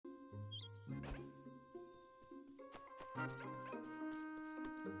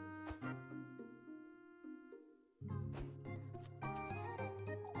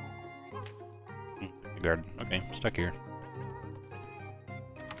the garden. Okay, stuck here.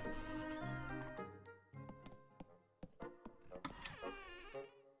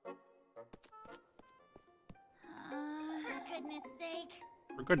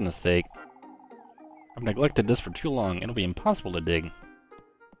 For goodness sake. I've neglected this for too long. It'll be impossible to dig.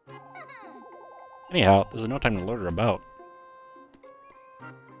 Anyhow, there's no time to loiter about.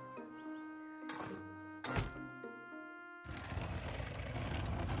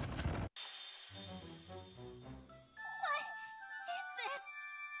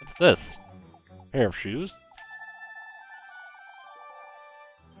 What's this? A pair of shoes?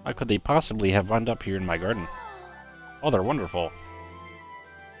 How could they possibly have wound up here in my garden? Oh, they're wonderful.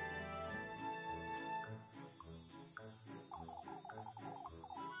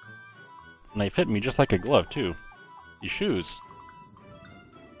 And they fit me just like a glove, too. These shoes.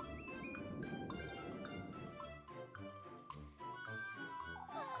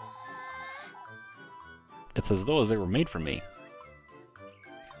 It's as though they were made for me.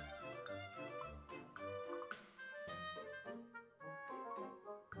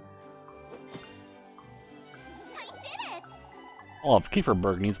 All of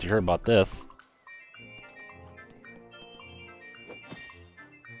Kieferberg needs to hear about this.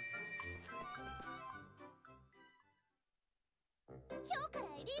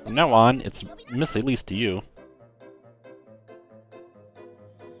 From now on, it's Miss Elise to you.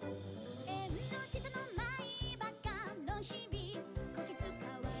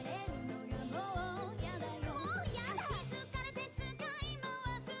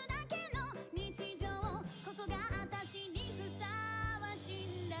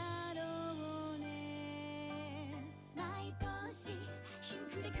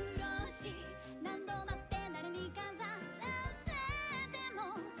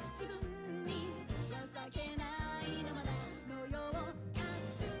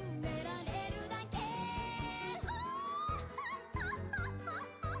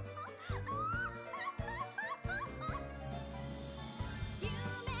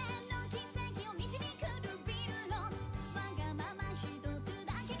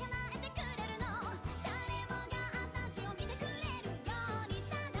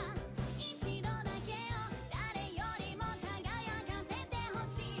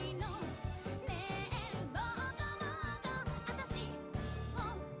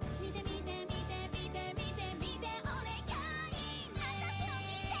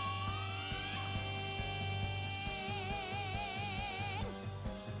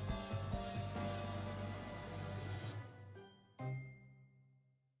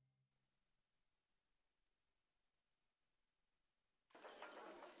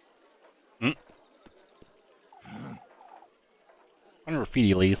 On your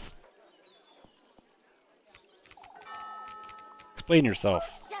feet, Elise. Explain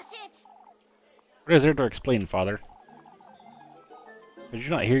yourself. What is there to explain, Father? Did you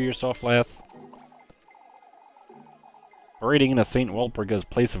not hear yourself, lass? Parading in a St. Walpurga's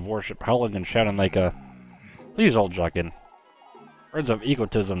place of worship, howling and shouting like a... Please, old Jockin. Words of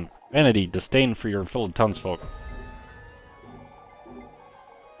egotism, vanity, disdain for your fellow townsfolk.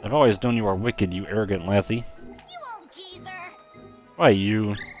 I've always known you are wicked, you arrogant lassie. You old geezer! Why,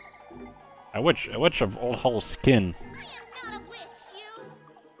 you... A witch of Old Hull's skin. I am not a witch, you!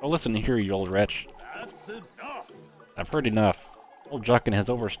 Oh, listen here, you old wretch. That's enough! I've heard enough. Old Jockin has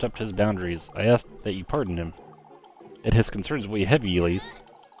overstepped his boundaries. I ask that you pardon him. Yet his concerns weigh heavy, Elise.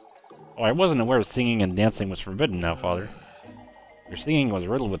 Oh, I wasn't aware singing and dancing was forbidden now, Father. Your singing was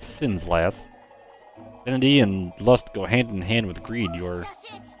riddled with sins, lass. Vanity and lust go hand in hand with greed,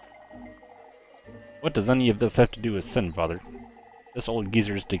 What does any of this have to do with sin, Father? This old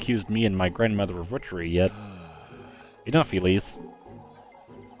geezer's accused me and my grandmother of witchery, yet... Enough, Elise.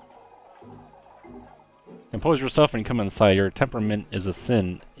 Compose yourself and come inside. Your temperament is a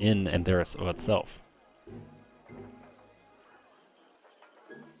sin in and there of itself.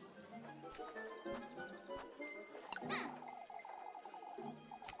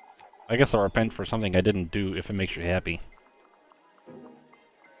 I guess I'll repent for something I didn't do if it makes you happy.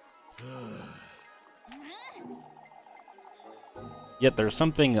 Yet there's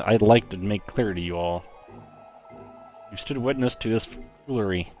something I'd like to make clear to you all. You've stood witness to this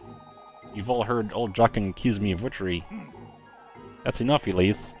foolery. You've all heard old Jockin accuse me of witchery. That's enough,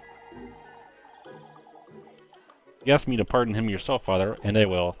 Elise. You asked me to pardon him yourself, Father, and I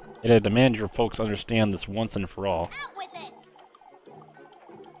will. Yet I demand your folks understand this once and for all. Out with it!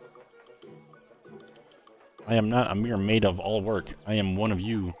 I am not a mere maid of all work. I am one of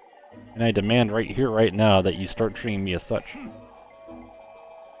you. And I demand right here, right now, that you start treating me as such.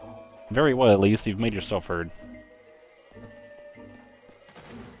 Very well, Elise, you've made yourself heard.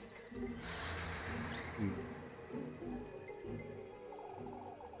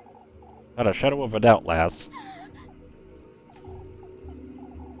 Not a shadow of a doubt, lass.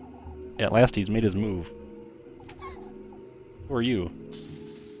 At last he's made his move. Who are you?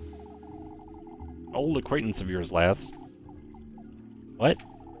 An old acquaintance of yours, lass. What?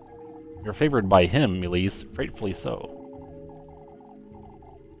 You're favored by him, Elise, frightfully so.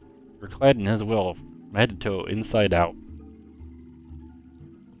 You're clad in his will, from head to toe, inside out.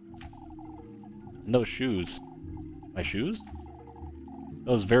 And those shoes. My shoes?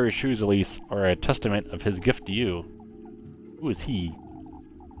 Those very shoes, Elise, are a testament of his gift to you. Who is he?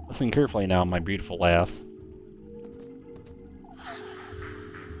 Listen carefully now, my beautiful lass.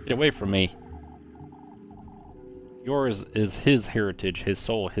 Get away from me. Yours is his heritage, his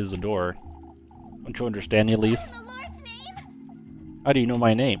soul, his adore. Don't you understand, Elise? In the Lord's name? How do you know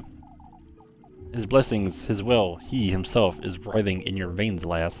my name? His blessings, his will, he himself is writhing in your veins,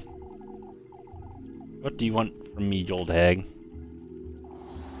 lass. What do you want from me, you old hag? You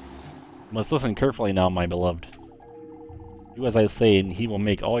must listen carefully now, my beloved. Do as I say, and he will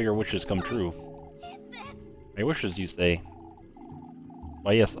make all your wishes come true. Is this? My wishes, you say?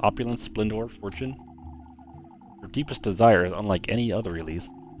 Why yes, opulence, splendor, fortune. Your deepest desire is unlike any other, Elise.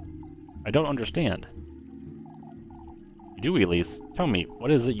 I don't understand. You do, Elise. Tell me,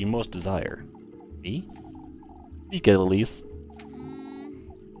 what is it you most desire? Me? Speak it, Elise.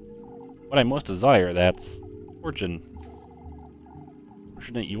 What I most desire, that's fortune.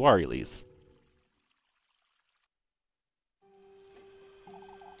 Fortunate you are, Elise.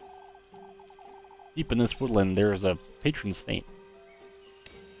 Deep in this woodland there is a patron saint,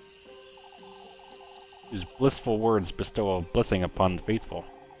 whose blissful words bestow a blessing upon the faithful.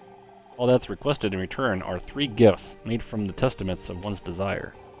 All that's requested in return are 3 gifts made from the testaments of one's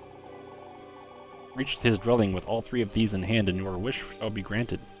desire. Reach his dwelling with all 3 of these in hand, and your wish shall be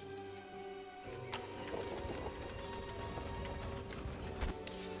granted.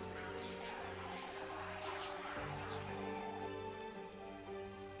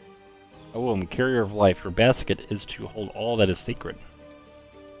 O womb, carrier of life, your basket is to hold all that is sacred.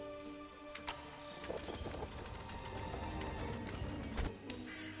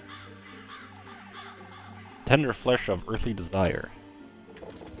 Tender flesh of earthly desire.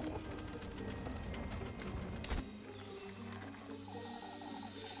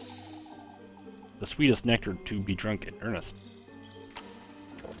 The sweetest nectar to be drunk in earnest.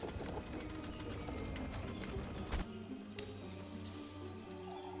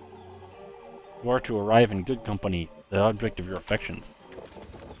 You are to arrive in good company, the object of your affections.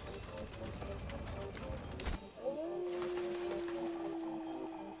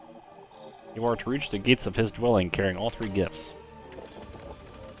 You are to reach the gates of his dwelling carrying all 3 gifts.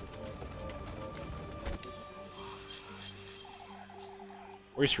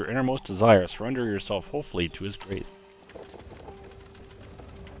 Voice your innermost desire, surrender yourself hopefully to his grace.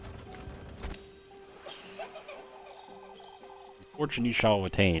 Fortune you shall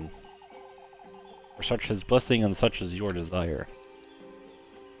attain. For such his blessing and such is your desire.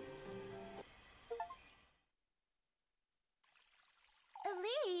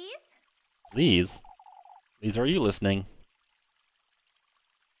 Elise? Please? Please, are you listening?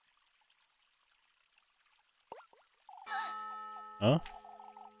 Huh?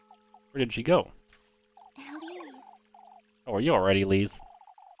 Where did she go? Elise? Oh, are you already, Elise?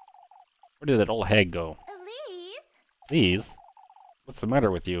 Where did that old hag go? Elise? Elise? What's the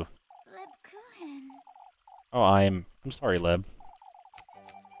matter with you? Lebkuchen. Oh, I'm sorry, Leb.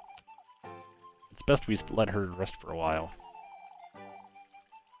 It's best we let her rest for a while.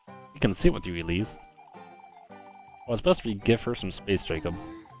 We can sit with you, Elise. Well, it's best we give her some space, Jacob.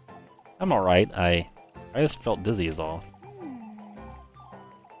 I'm alright, I just felt dizzy is all.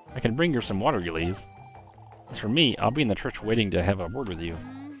 I can bring you some water, Elise. As for me, I'll be in the church waiting to have a word with you.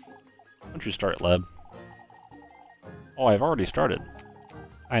 Don't you start, Leb. Oh, I've already started.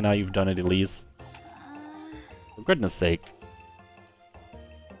 I know you've done it, Elise. For goodness sake.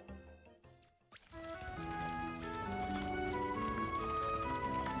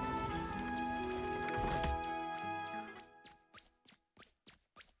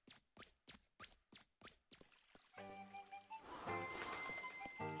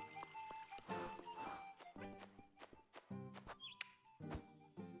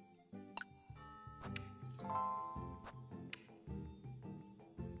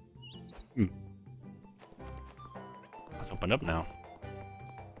 Let's open up now.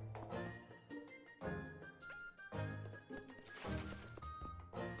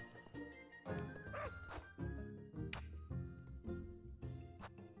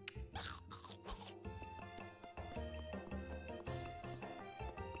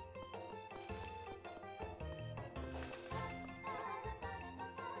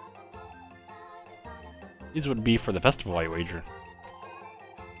 These would be for the festival, I wager.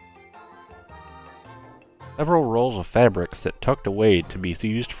 Several rolls of fabric sit tucked away to be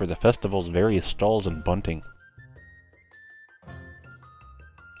used for the festival's various stalls and bunting.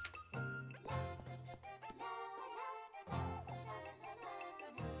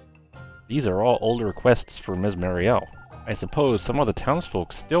 These are all old requests for Ms. Marielle. I suppose some of the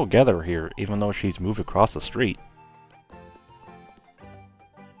townsfolk still gather here, even though she's moved across the street.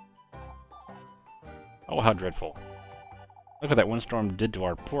 Oh, how dreadful. Look what that windstorm did to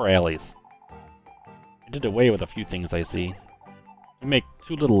our poor alleys. It did away with a few things, I see. We make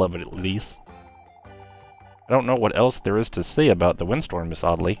too little of it, at least. I don't know what else there is to say about the windstorm, Miss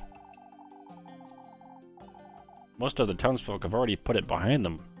Audley. Most of the townsfolk have already put it behind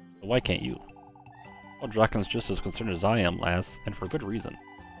them, so why can't you? Old Jockin's just as concerned as I am, lass, and for good reason.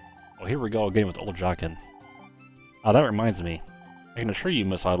 Oh, here we go again with old Jockin. Ah, that reminds me. I can assure you,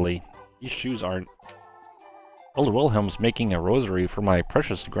 Miss Audley, these shoes aren't... Old Wilhelm's making a rosary for my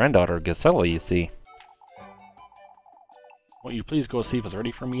precious granddaughter, Gisela, you see. Won't you please go see if it's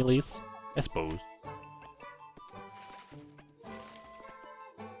ready for me, Elise? I suppose.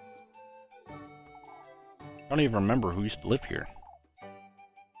 I don't even remember who used to live here.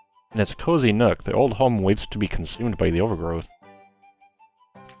 In its cozy nook, the old home waits to be consumed by the overgrowth.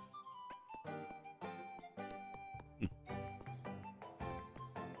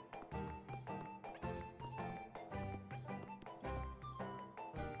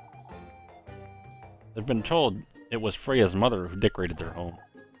 I've been told it was Freya's mother who decorated their home.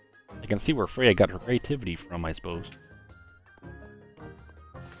 I can see where Freya got her creativity from, I suppose.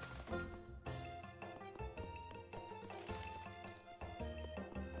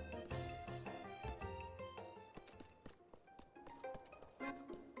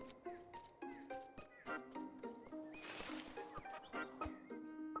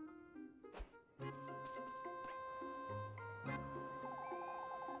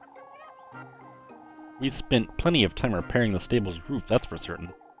 We spent plenty of time repairing the stable's roof, that's for certain.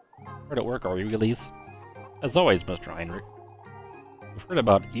 Hard at work, are we, Elise? As always, Mr. Heinrich. We've heard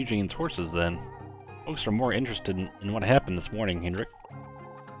about Eugene's horses, then. Folks are more interested in what happened this morning, Heinrich.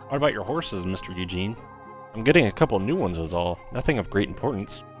 What about your horses, Mr. Eugene? I'm getting a couple new ones is all. Nothing of great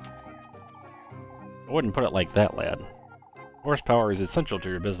importance. I wouldn't put it like that, lad. Horsepower is essential to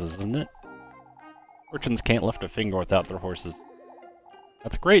your business, isn't it? Merchants can't lift a finger without their horses.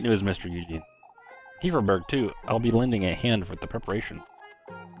 That's great news, Mr. Eugene. Heverberg, too. I'll be lending a hand with the preparation.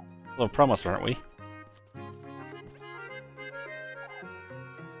 We'll have promised, aren't we?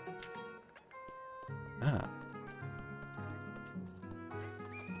 Ah.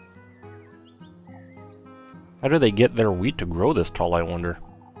 How do they get their wheat to grow this tall, I wonder?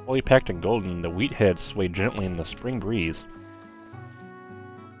 Fully packed in golden, the wheat heads sway gently in the spring breeze.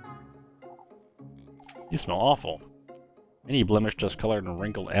 You smell awful. Many blemished, discolored, and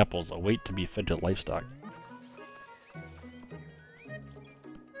wrinkled apples await to be fed to livestock.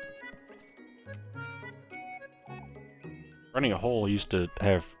 Running a hole used to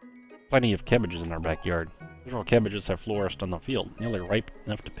have plenty of cabbages in our backyard. Several cabbages have flourished on the field, nearly ripe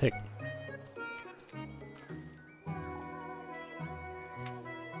enough to pick.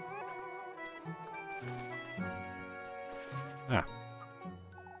 Ah.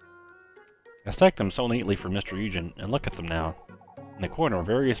 I stacked them so neatly for Mr. Eugen, and look at them now. In the corner,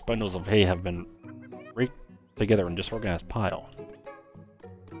 various bundles of hay have been raked together in disorganized pile.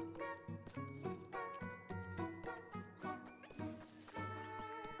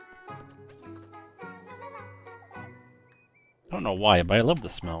 I don't know why, but I love the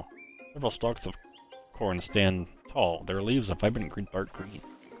smell. Several stalks of corn stand tall, their leaves a vibrant green, dark green.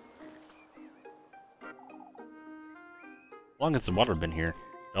 How long has the water been here?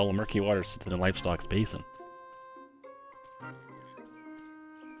 All the murky water sits in the livestock's basin.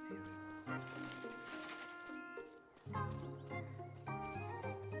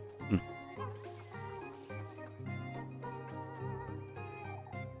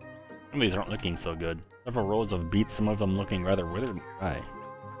 Some of these aren't looking so good. Several rows of beets, some of them looking rather withered and dry.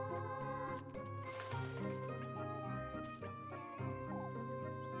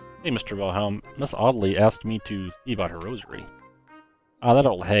 Hey, Mr. Wilhelm, Miss Audley asked me to see about her rosary. Ah, that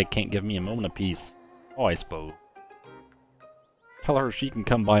old hag can't give me a moment of peace. Oh, I suppose. Tell her she can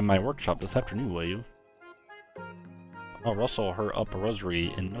come by my workshop this afternoon, will you? I'll rustle her up a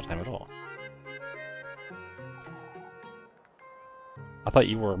rosary in no time at all. I thought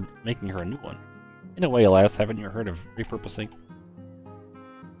you were making her a new one. In a way, alas, haven't you heard of repurposing?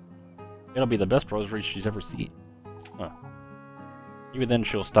 It'll be the best rosary she's ever seen. Huh. Maybe then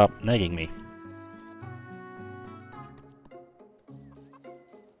she'll stop nagging me.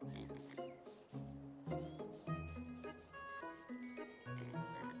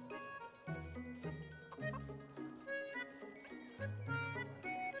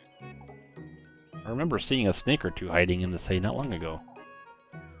 remember seeing a snake or two hiding in this hay not long ago.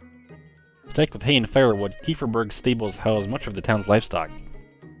 Stacked with hay and firewood, Kieferberg's stables house much of the town's livestock.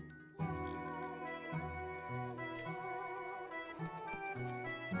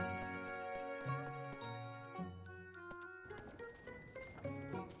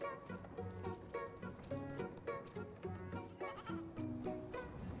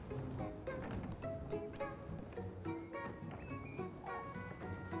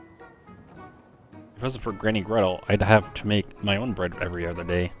 If it wasn't for Granny Gretel, I'd have to make my own bread every other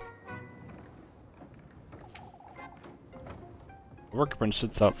day. The workbench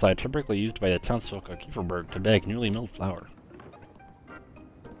sits outside, typically used by the townsfolk of Kieferberg to bag newly milled flour.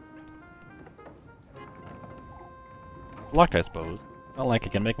 Locked, I suppose. Not like I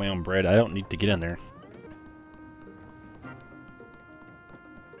can make my own bread, I don't need to get in there.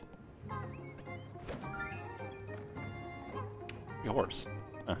 A horse.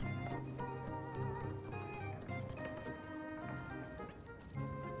 Huh.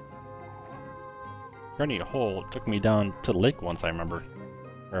 Granny Hole took me down to the lake once, I remember.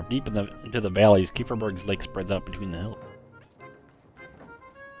 Where deep into the valleys, Kieferberg's lake spreads out between the hills.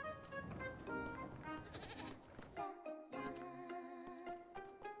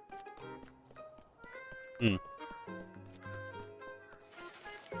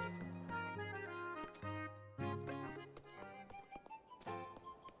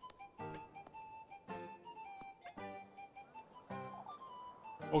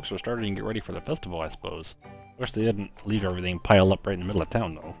 Folks are starting to get ready for the festival, I suppose. Wish they didn't leave everything piled up right in the middle of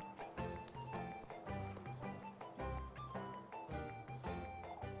town, though.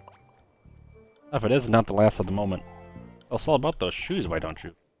 If it is not the last of the moment. Tell us all about those shoes, why don't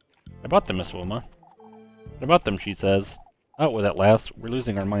you? I bought them, Miss Wilma. I bought them, she says. Out with it, lass. We're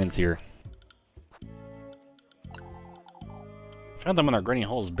losing our minds here. I found them on our Granny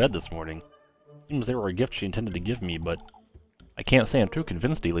Hole's bed this morning. Seems they were a gift she intended to give me, but I can't say I'm too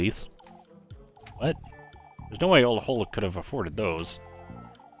convinced, Elise. What? There's no way old Hole could have afforded those.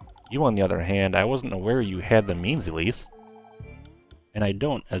 You, on the other hand, I wasn't aware you had the means, Elise. And I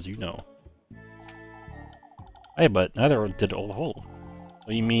don't, as you know. Aye, but neither did old Hole.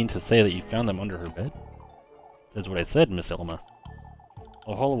 So you mean to say that you found them under her bed? That's what I said, Miss Ilma.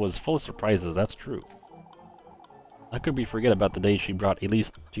 Old Hole was full of surprises, that's true. How could we forget about the day she brought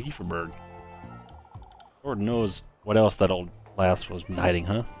Elise to Kieferberg? Lord knows what else that old lass was hiding,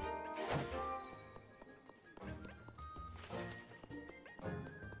 huh?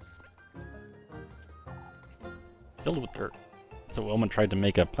 Filled with dirt. So Wilma tried to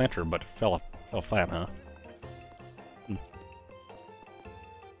make a planter, but fell flat, huh?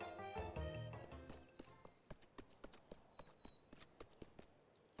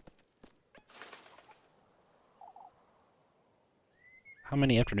 How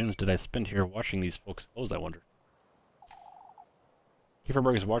many afternoons did I spend here washing these folks' clothes, I wonder?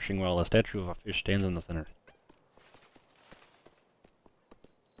 Kieferberg is washing while a statue of a fish stands in the center.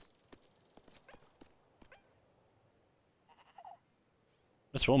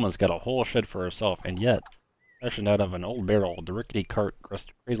 Miss Wilma's got a whole shed for herself, and yet, fashioned out of an old barrel, the rickety cart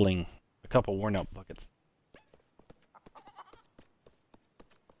cradling a couple worn-out buckets.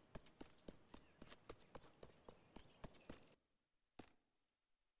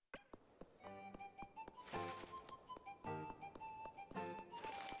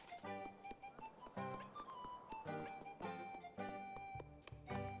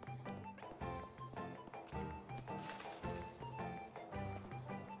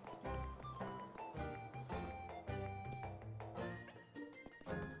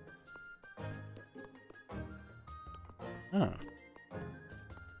 Huh.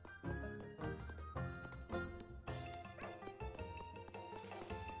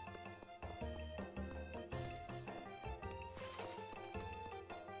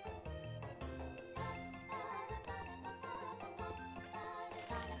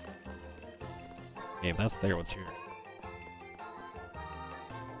 Okay, if that's there, what's here?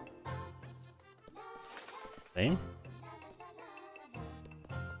 Same?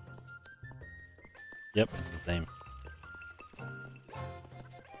 Yep, it's the same.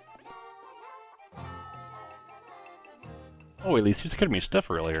 Oh, at least you scared me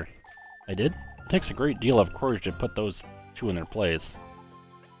stuff earlier. I did? It takes a great deal of courage to put those two in their place.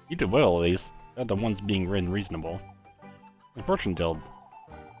 You did well, at least. They're the ones being reasonable. And fortune told.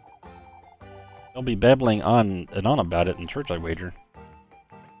 They'll be babbling on and on about it in church, I wager.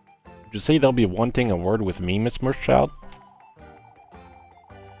 Would you say they'll be wanting a word with me, Miss Mirthchild?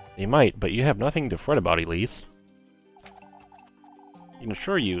 They might, but you have nothing to fret about, Elise. I can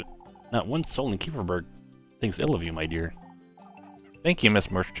assure you, not one soul in Kieferberg thinks ill of you, my dear. Thank you, Miss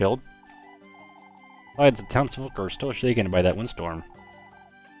Mirthchild. Besides, the townsfolk are still shaken by that windstorm.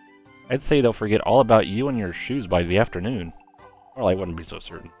 I'd say they'll forget all about you and your shoes by the afternoon. Well, I wouldn't be so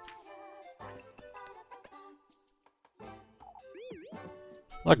certain.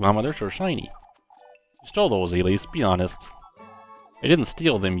 Look, Mama, they're so shiny. You stole those, Elise, be honest. I didn't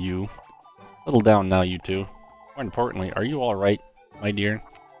steal them, you. Settle down now, you two. More importantly, are you alright, my dear?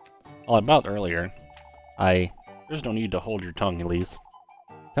 All about earlier. There's no need to hold your tongue, Elise.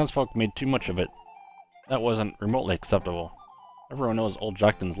 Townsfolk made too much of it. That wasn't remotely acceptable. Everyone knows old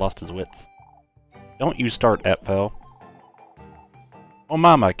Jockton's lost his wits. Don't you start, Atfel. Oh,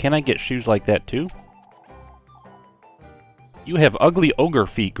 Mama, can I get shoes like that too? You have ugly ogre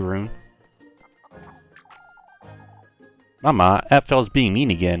feet, Groon. Mama, Atfel's being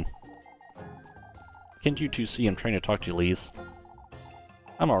mean again. Can't you two see I'm trying to talk to you, Elise?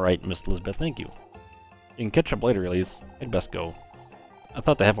 I'm alright, Miss Elizabeth, thank you. You can catch up later, Elise. I'd best go. I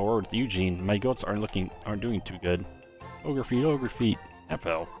thought to have a word with Eugene. My goats aren't doing too good. Ogre feet,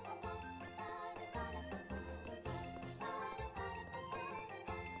 Atfel.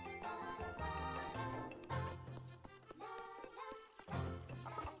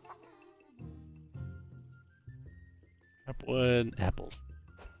 Applewood, apples.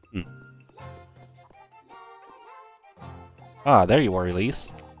 Ah, there you are, Elise.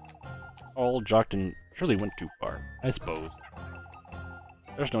 Old Jockton surely went too far, I suppose.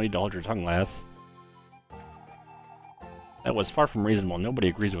 There's no need to hold your tongue, lass. That was far from reasonable. Nobody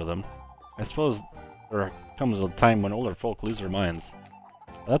agrees with him. I suppose there comes a time when older folk lose their minds.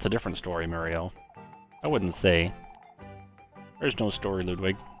 But that's a different story, Marielle. I wouldn't say. There's no story,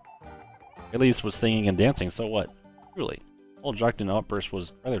 Ludwig. Elise was singing and dancing, so what? Truly. Old Jockton's outburst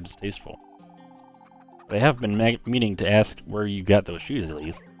was rather distasteful. But I have been meaning to ask where you got those shoes,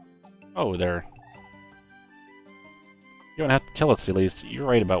 Elise. Oh, there. You don't have to tell us, Elise. You're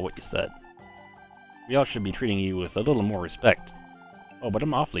right about what you said. We all should be treating you with a little more respect. Oh, but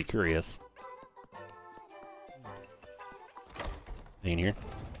I'm awfully curious. Anything here?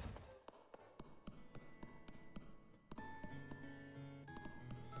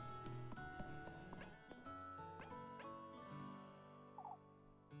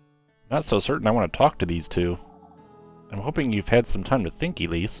 Not so certain I want to talk to these two. I'm hoping you've had some time to think,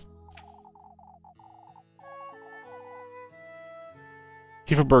 Elise.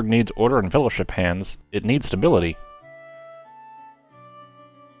 Kieferberg needs order and fellowship hands. It needs stability.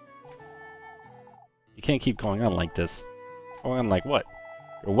 You can't keep going on like this. Going on like what?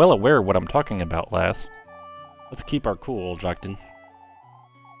 You're well aware of what I'm talking about, lass. Let's keep our cool, old Jockton.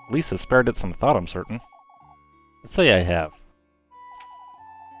 Elise has spared it some thought, I'm certain. Let's say I have.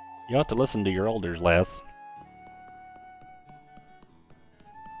 You ought to listen to your elders, lass.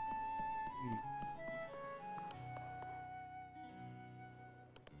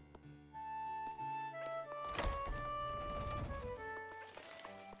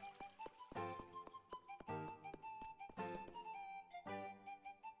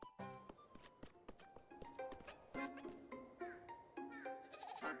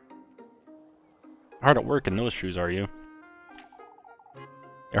 Hard at work in those shoes, are you?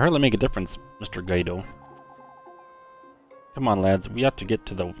 They hardly make a difference, Mr. Gaido. Come on, lads, we have to get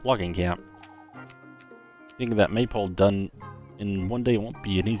to the logging camp. Getting that maypole done in one day won't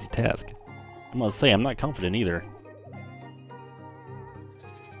be an easy task. I must say, I'm not confident either.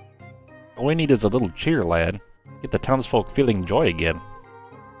 All we need is a little cheer, lad. Get the townsfolk feeling joy again.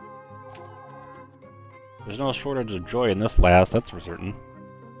 There's no shortage of joy in this, lass, that's for certain.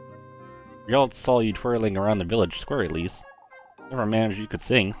 We all saw you twirling around the village square, at least. Never managed you could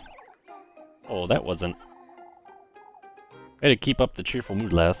sing. Oh, that wasn't. Way to keep up the cheerful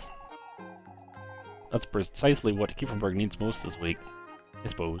mood, lass. That's precisely what Kieferberg needs most this week, I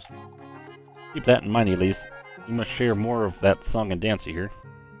suppose. Keep that in mind, Elise. You must share more of that song and dance, you hear?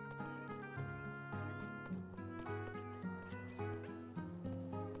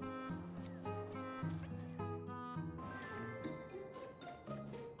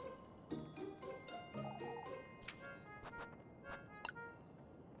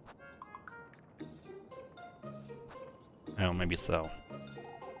 Oh, maybe so.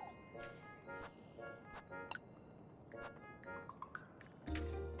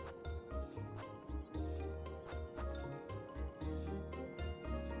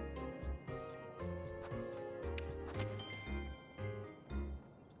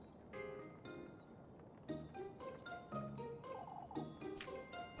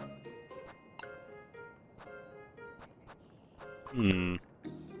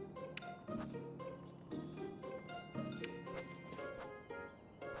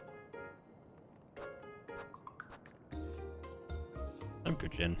 I'm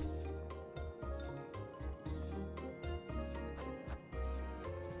good, Jin.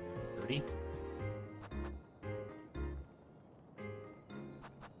 See?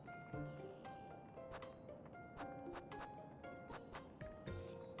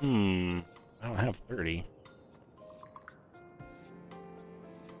 I don't have 30.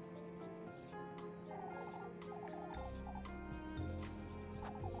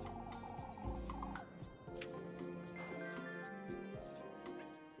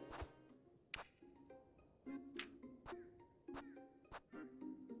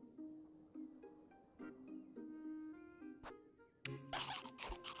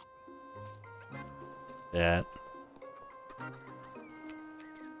 That.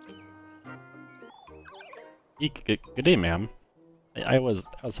 Good day, ma'am. I was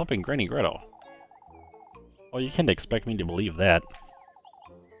helping Granny Gretel. Oh, you can't expect me to believe that.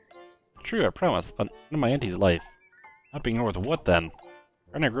 True, I promise. In my auntie's life. Helping her with what then?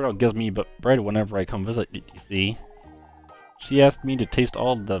 Granny Gretel gives me bread whenever I come visit, you see. She asked me to taste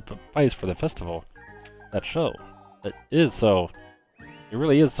all the pies for the festival. That show. It is so. It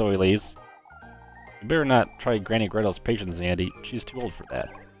really is so, Elise. You better not try Granny Gretel's patience, Andy. She's too old for that.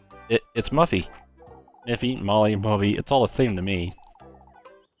 It's Muffy. Miffy, Molly, Bobby, it's all the same to me.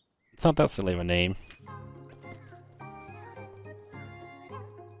 It's not that silly of a name.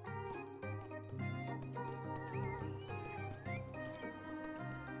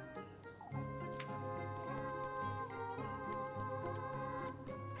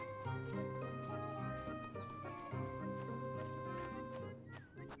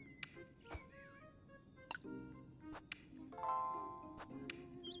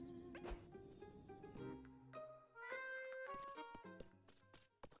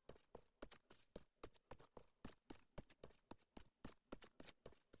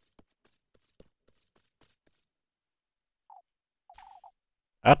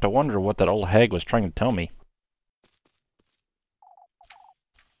 I have to wonder what that old hag was trying to tell me.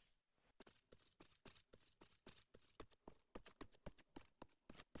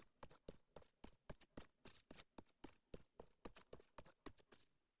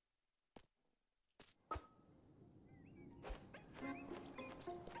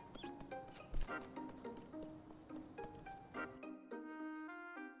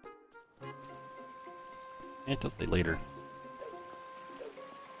 It does say later.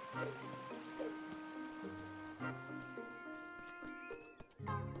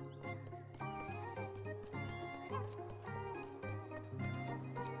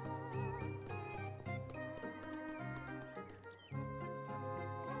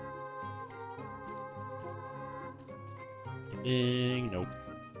 Nope.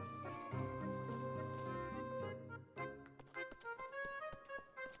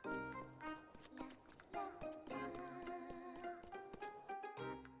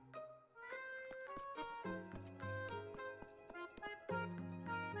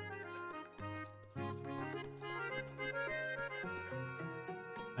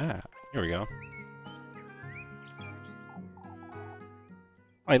 Ah, here we go.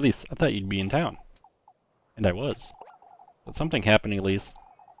 Why, Elise, I thought you'd be in town. And I was. But something happened, Elise.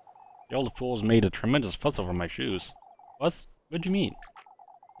 The old fools made a tremendous fuss over my shoes. Fuss? What do you mean?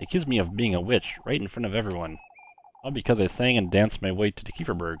 They accused me of being a witch, right in front of everyone. All because I sang and danced my way to the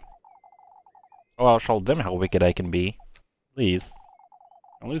Kieferberg. Oh, I'll show them how wicked I can be. Please.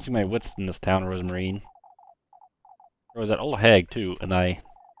 I'm losing my wits in this town, Rosemarine. There was that old hag, too, and I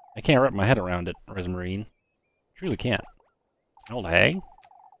can't wrap my head around it, Rosemarine. Truly can't. An old hag?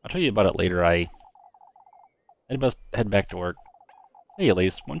 I'll tell you about it later. I'd best head back to work. Hey,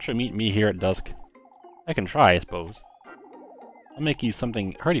 Elise, why don't you meet me here at dusk? I can try, I suppose. I'll make you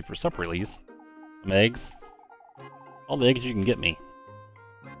something hearty for supper, Elise. Some eggs. All the eggs you can get me.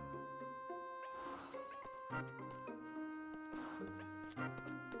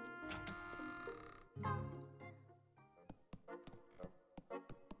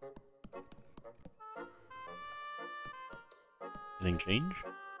 Anything change?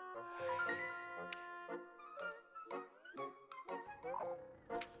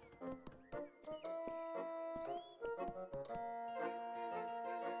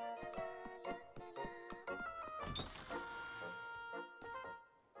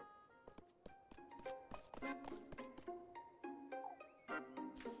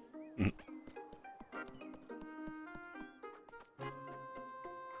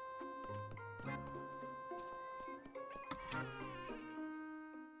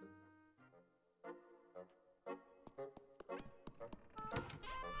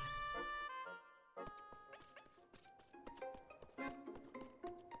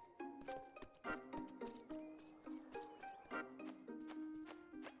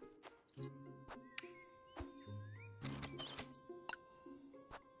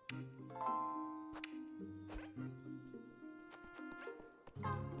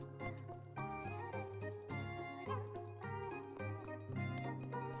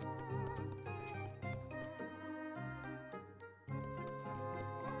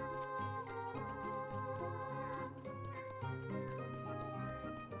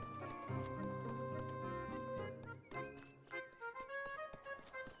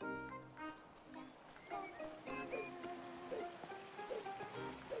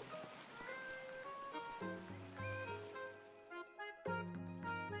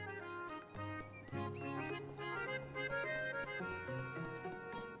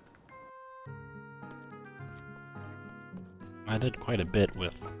 I did quite a bit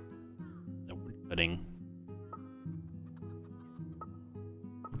with the wood cutting.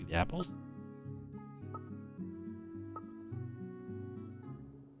 Maybe the apples?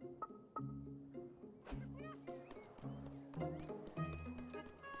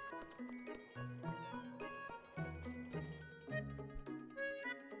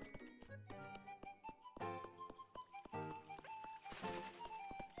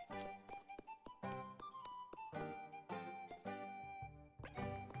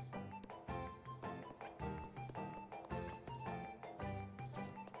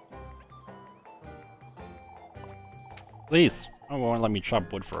 Please! Oh, won't let me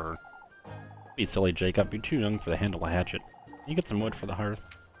chop wood for her. Be silly, Jacob. You're too young for the handle of a hatchet. Can you get some wood for the hearth?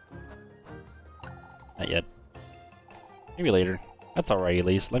 Not yet. Maybe later. That's alright,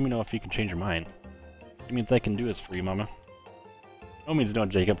 Elise. Let me know if you can change your mind. It means I can do this for you, Mama. No means no,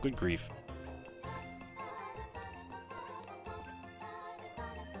 Jacob. Good grief.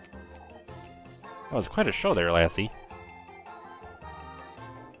 That was quite a show there, lassie.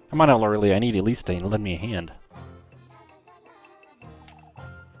 Come on out, Lorelei. I need Elise to lend me a hand.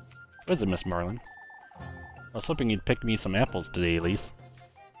 What is it, Miss Marlin? I was hoping you'd pick me some apples today, Elise.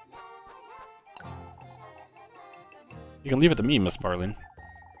 You can leave it to me, Miss Marlin.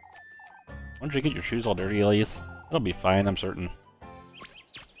 Won't you get your shoes all dirty, Elise? It'll be fine, I'm certain.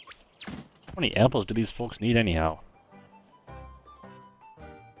 How many apples do these folks need anyhow?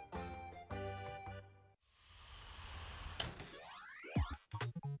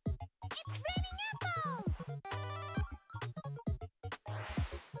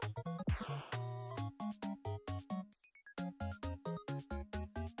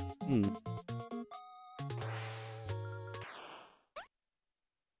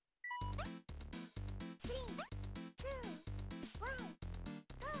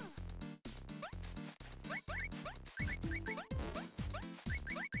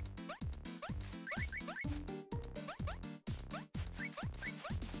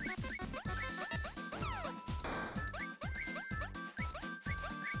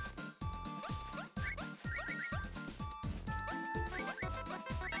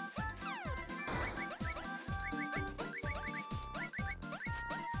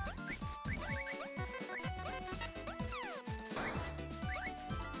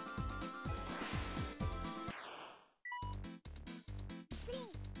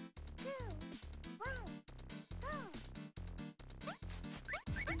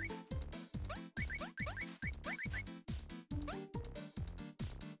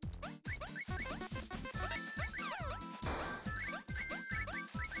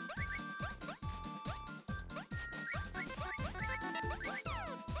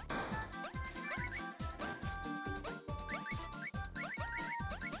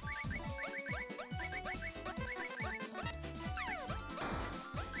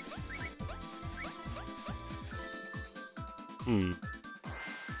 Hmm.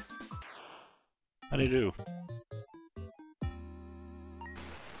 How do you do?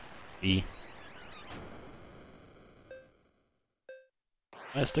 B.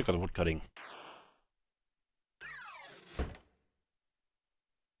 I stick with wood cutting.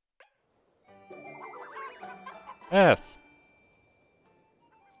 Yes.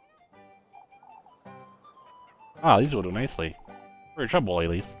 Ah, these will do nicely. Very trouble,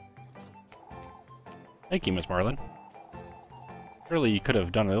 Elise. Thank you, Miss Marlin. Surely you could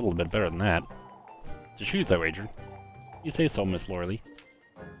have done a little bit better than that. The shoes, I wager. You say so, Miss Loreley.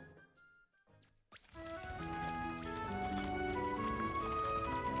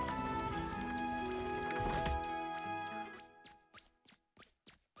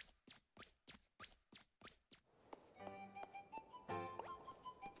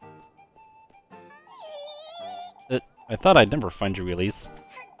 I thought I'd never find you, Elise.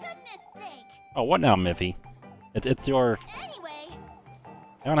 For goodness sake! Oh, what now, Miffy? It's your... Anyway...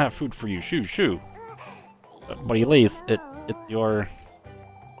 I don't have food for you. Shoo. But Elise, it's your...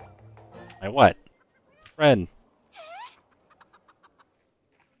 My what? Friend.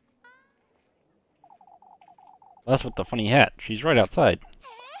 That's with the funny hat. She's right outside.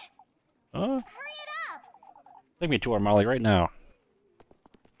 Huh? Hurry it up! Take me to her, Molly, right now.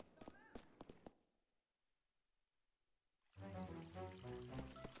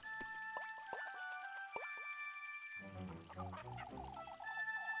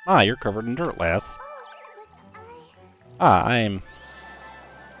 Ah, you're covered in dirt, lass. Ah, I'm...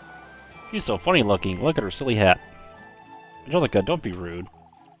 She's so funny looking. Look at her silly hat. Angelica, don't be rude.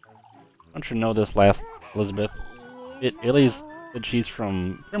 Don't you know this, lass Elizabeth? Elise said she's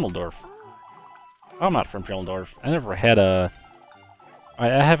from Grimmeldorf. I'm not from Grimmeldorf. I never had a... I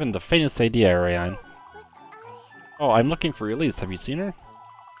haven't the faintest idea, Ariane. Oh, I'm looking for Elise. Have you seen her?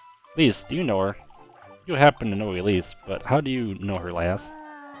 Elise, do you know her? You happen to know Elise, but how do you know her, lass?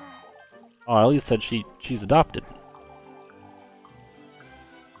 Oh, Elise said she's adopted.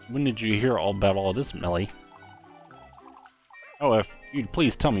 When did you hear all about all this, Melly? Oh, if you'd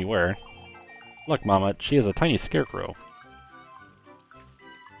please tell me where. Look, Mama, she is a tiny scarecrow.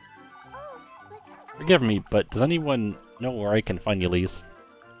 Forgive me, but does anyone know where I can find Elise?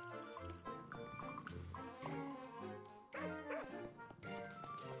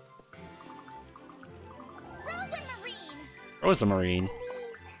 Rosamarine.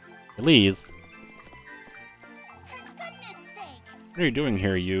 Elise. For goodness sake. What are you doing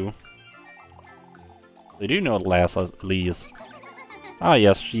here, you? They do know the last Elise. Ah,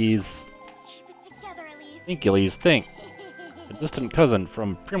 yes, she's... Keep it together, Elise. Think, Elise, think. A distant cousin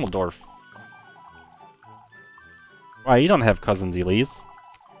from Primmeldorf. Why, you don't have cousins, Elise.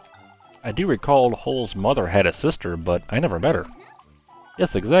 I do recall Hole's mother had a sister, but I never met her.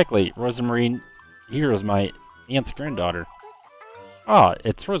 Yes, exactly, Rosamarine. Here is my aunt's granddaughter. Ah,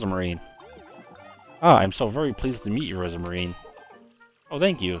 it's Rosamarine. Ah, I'm so very pleased to meet you, Rosamarine. Oh,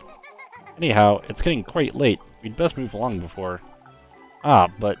 thank you. Anyhow, it's getting quite late. We'd best move along before... Ah,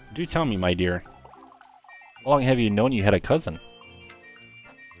 but do tell me, my dear. How long have you known you had a cousin?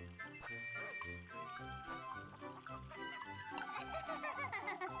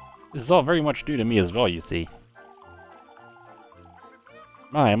 This is all very much due to me as well, you see.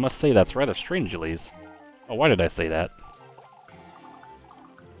 My, I must say that's rather strange, Elise. Oh, why did I say that?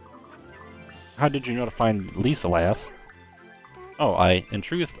 How did you know to find Lisa, lass? Oh, in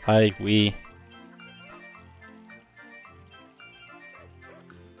truth, we...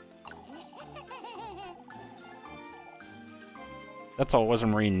 That's all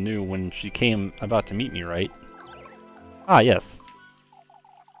Rosamarine knew when she came about to meet me, right? Ah, yes.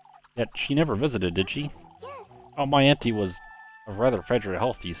 Yet she never visited, did she? Yes. Oh, my auntie was of rather fragile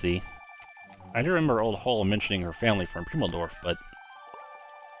health, you see. I do remember old Hull mentioning her family from Primmeldorf, but...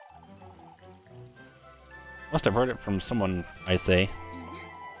 Must have heard it from someone, I say.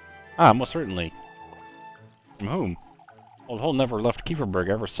 Ah, most certainly. From whom? Old Hull never left Kieferberg,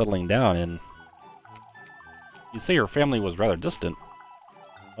 ever settling down in... You say her family was rather distant.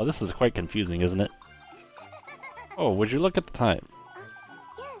 Oh, this is quite confusing, isn't it? Oh, would you look at the time?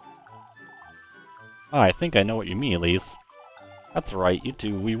 Yes. Ah, I think I know what you mean, Elise. That's right, you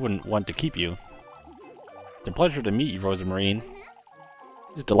two, we wouldn't want to keep you. It's a pleasure to meet you, Rosamarine.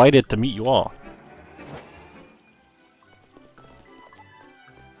 He's delighted to meet you all.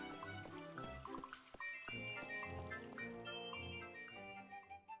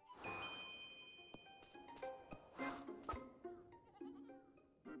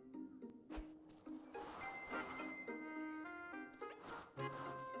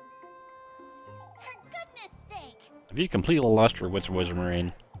 For goodness sake. Have you completely lost your wits,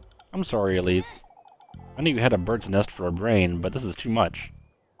 Rosamarine? I'm sorry, Elise. I knew you had a bird's nest for a brain, but this is too much.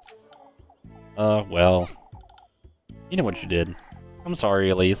 Well... You know what you did. I'm sorry,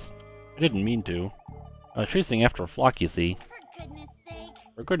 Elise. I didn't mean to. I was chasing after a flock, you see. For goodness sake.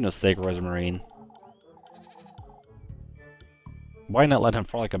 For goodness sake, Rosamarine. Why not let him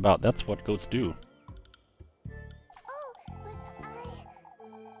frolic about? That's what goats do. Oh, but I...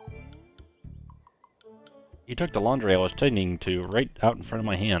 He took the laundry I was tending to right out in front of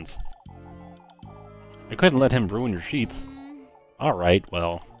my hands. I couldn't let him ruin your sheets. Alright,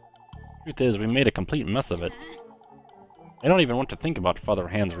 well... Truth is, we made a complete mess of it. I don't even want to think about Father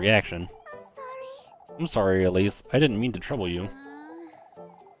Hand's reaction. I'm sorry. I'm sorry, Elise. I didn't mean to trouble you.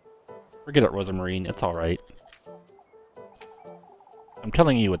 Forget it, Rosamarine. It's alright. I'm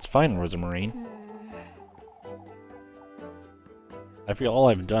telling you, it's fine, Rosamarine. I feel all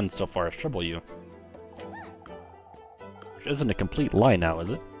I've done so far is trouble you. Which isn't a complete lie now, is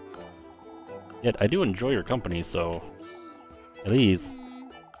it? Yet, I do enjoy your company, so... Elise.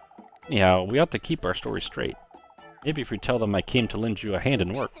 Anyhow, we ought to keep our story straight. Maybe if we tell them I came to lend you a hand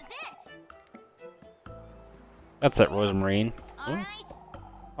in work. This is it. That's it, Rosamarine. Alright.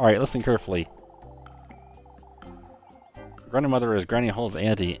 Alright, listen carefully. Grandmother is Granny Hull's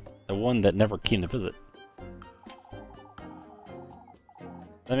auntie, the one that never came to visit.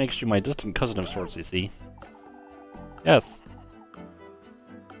 That makes you my distant cousin of sorts, you see. Yes.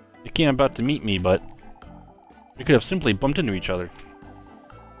 You came about to meet me, but we could have simply bumped into each other.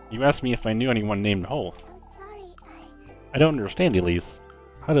 You asked me if I knew anyone named Hull. I'm sorry, I don't understand, Elise.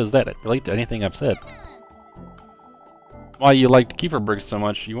 How does that relate to anything I've said? Why you liked Kieferberg so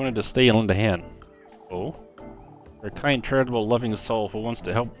much, you wanted to stay and lend a hand. Oh? You're a kind, charitable, loving soul who wants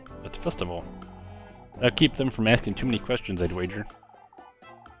to help at the festival. That'll keep them from asking too many questions, I'd wager.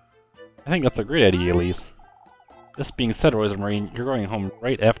 I think that's a great idea, Elise. This being said, Rosemarine, you're going home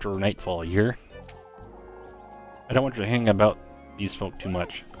right after nightfall, you hear? I don't want you to hang about these folk too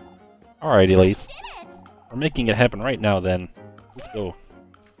much. Alright, Elise. Did it! We're making it happen right now, then. Let's go.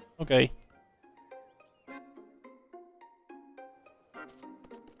 Okay.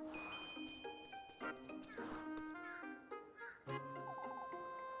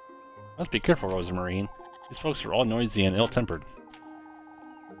 Let's be careful, Rosemarine. These folks are all noisy and ill-tempered.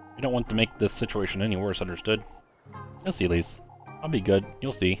 We don't want to make this situation any worse, understood? Yes, Elise. I'll be good.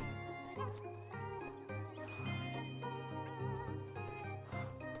 You'll see.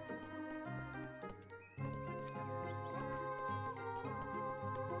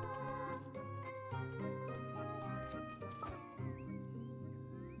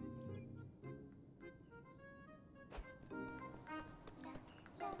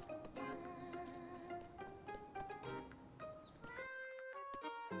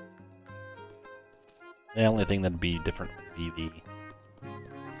 The only thing that'd be different would be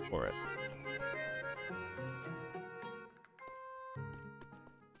the forest.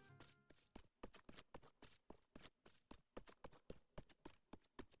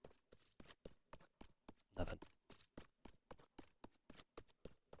 Nothing.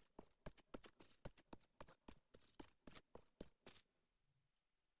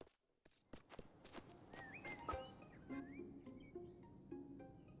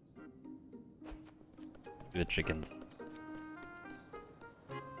 The chickens.